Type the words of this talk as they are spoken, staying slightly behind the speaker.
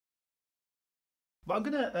Well, I'm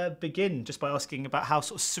going to begin just by asking about how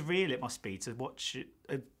sort of surreal it must be to watch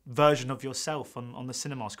a version of yourself on the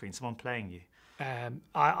cinema screen, someone playing you.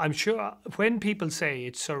 I'm sure when people say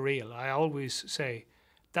it's surreal, I always say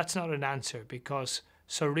that's not an answer, because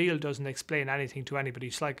surreal doesn't explain anything to anybody.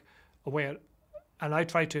 It's like a way, and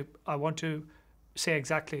I want to say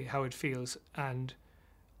exactly how it feels, and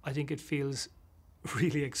I think it feels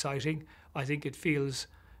really exciting. I think it feels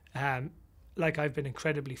like I've been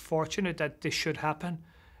incredibly fortunate that this should happen,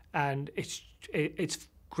 and it's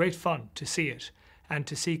great fun to see it and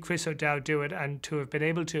to see Chris O'Dowd do it, and to have been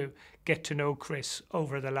able to get to know Chris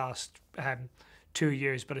over the last 2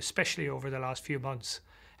 years, but especially over the last few months,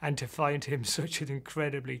 and to find him such an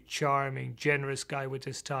incredibly charming, generous guy with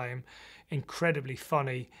his time, incredibly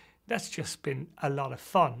funny. That's just been a lot of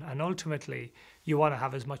fun, and ultimately you want to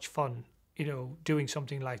have as much fun, doing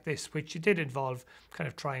something like this, which did involve kind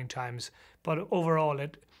of trying times, but overall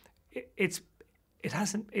it's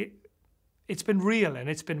been real, and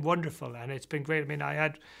it's been wonderful, and it's been great. I mean, I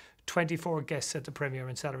had 24 guests at the premiere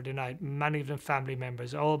on Saturday night, many of them family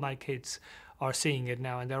members. All my kids are seeing it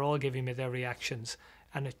now, and they're all giving me their reactions,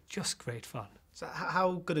 and it's just great fun. So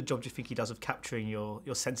how good a job do you think he does of capturing your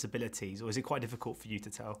sensibilities, or is it quite difficult for you to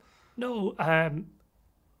tell? No,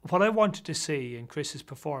 what I wanted to see in Chris's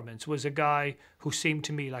performance was a guy who seemed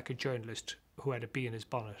to me like a journalist who had a bee in his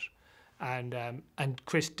bonnet. And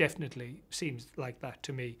Chris definitely seems like that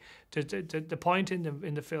to me. The point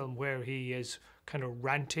in the film where he is kind of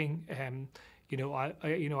ranting, at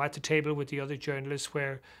the table with the other journalists,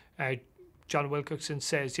 where John Wilcoxon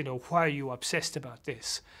says, why are you obsessed about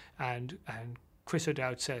this? And Chris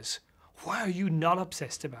O'Dowd says, why are you not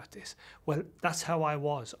obsessed about this? Well, that's how I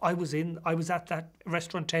was. I was at that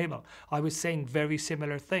restaurant table. I was saying very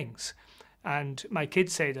similar things. And my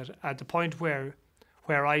kids say that at the point where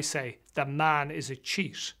I say, the man is a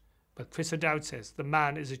cheat, but Chris O'Dowd says, the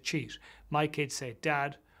man is a cheat, my kids say,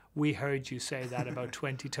 Dad, we heard you say that about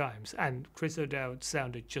 20 times. And Chris O'Dowd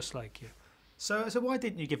sounded just like you. So why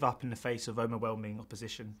didn't you give up in the face of overwhelming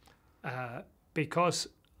opposition? Because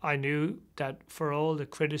I knew that for all the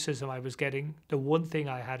criticism I was getting, the one thing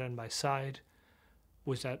I had on my side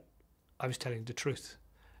was that I was telling the truth,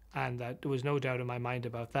 and that there was no doubt in my mind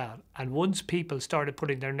about that. And once people started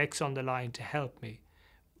putting their necks on the line to help me,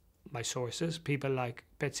 my sources, people like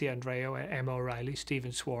Betsy Andreo, Emma O'Reilly,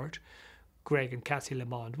 Stephen Swart, Greg and Kathy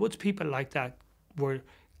Lamond, once people like that were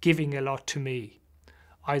giving a lot to me,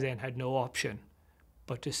 I then had no option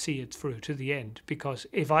but to see it through to the end. Because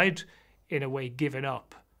if I'd, in a way, given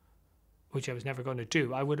up, which I was never going to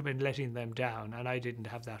do, I would have been letting them down, and I didn't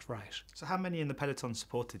have that right. So how many in the peloton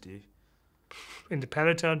supported you? In the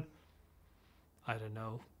peloton, I don't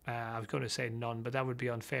know. I was going to say none, but that would be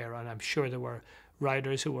unfair, and I'm sure there were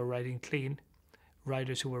riders who were riding clean, who were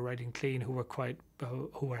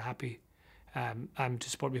happy to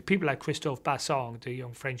support me. People like Christophe Basson, the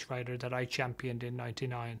young French rider that I championed in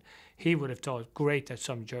 '99, he would have thought, great that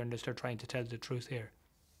some journalists are trying to tell the truth here.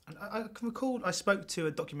 And I can recall I spoke to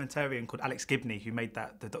a documentarian called Alex Gibney, who made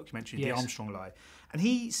the documentary, yes, The Armstrong Lie. And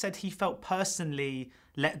he said he felt personally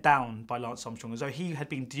let down by Lance Armstrong, as though he had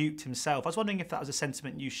been duped himself. I was wondering if that was a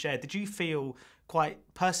sentiment you shared. Did you feel quite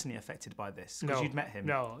personally affected by this? Because you'd met him.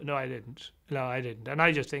 No, I didn't. And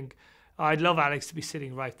I just think I'd love Alex to be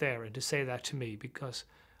sitting right there and to say that to me, because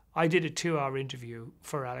I did a 2-hour interview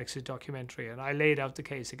for Alex's documentary, and I laid out the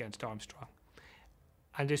case against Armstrong.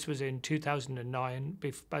 And this was in 2009,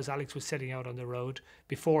 as Alex was setting out on the road,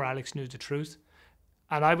 before Alex knew the truth.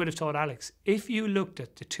 And I would have told Alex, if you looked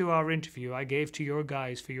at the 2-hour interview I gave to your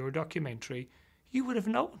guys for your documentary, you would have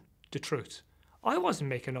known the truth. I wasn't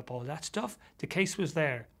making up all that stuff. The case was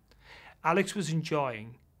there. Alex was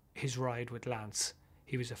enjoying his ride with Lance.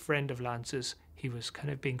 He was a friend of Lance's. He was kind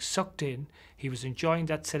of being sucked in. He was enjoying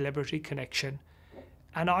that celebrity connection.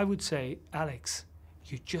 And I would say, Alex,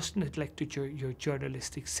 you just neglected your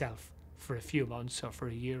journalistic self for a few months or for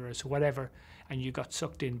a year or so, whatever, and you got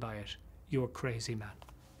sucked in by it. You're crazy, man.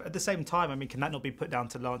 But at the same time, I mean, can that not be put down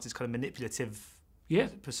to Lance's kind of manipulative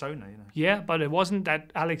persona? Yeah, but it wasn't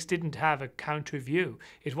that Alex didn't have a counter view.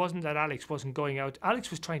 It wasn't that Alex wasn't going out. Alex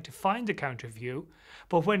was trying to find the counter view,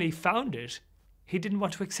 but when he found it, he didn't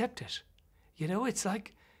want to accept it. It's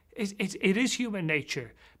like, it is human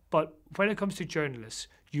nature. But when it comes to journalists,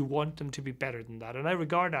 you want them to be better than that. And I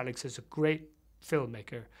regard Alex as a great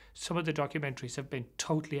filmmaker. Some of the documentaries have been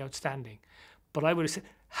totally outstanding. But I would have said,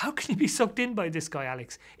 how can you be sucked in by this guy,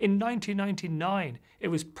 Alex? In 1999, it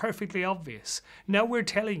was perfectly obvious. Now we're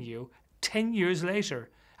telling you 10 years later,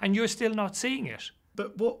 and you're still not seeing it.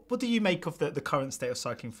 But what do you make of the current state of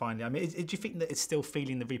cycling finally? I mean, do you think that it's still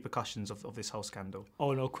feeling the repercussions of this whole scandal?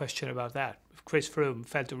 Oh, no question about that. Chris Froome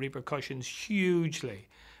felt the repercussions hugely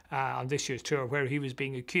on this year's Tour, where he was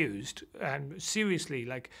being accused and seriously,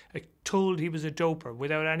 told he was a doper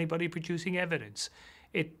without anybody producing evidence.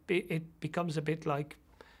 It becomes a bit like,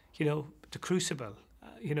 the Crucible,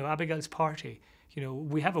 Abigail's party.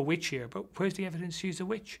 We have a witch here, but where's the evidence she's a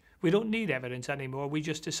witch? We don't need evidence anymore, we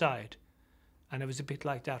just decide. And it was a bit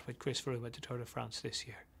like that with Chris Froome at the Tour de France this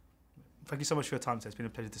year. Thank you so much for your time today. It's been a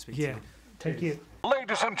pleasure to speak to you. Thank you.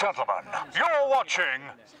 Ladies and gentlemen, you're watching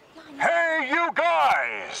Hey You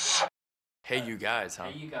Guys! Hey You Guys, huh?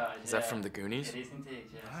 Hey You Guys. Is that from the Goonies? It is indeed,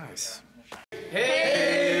 yes. Nice.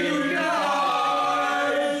 Hey!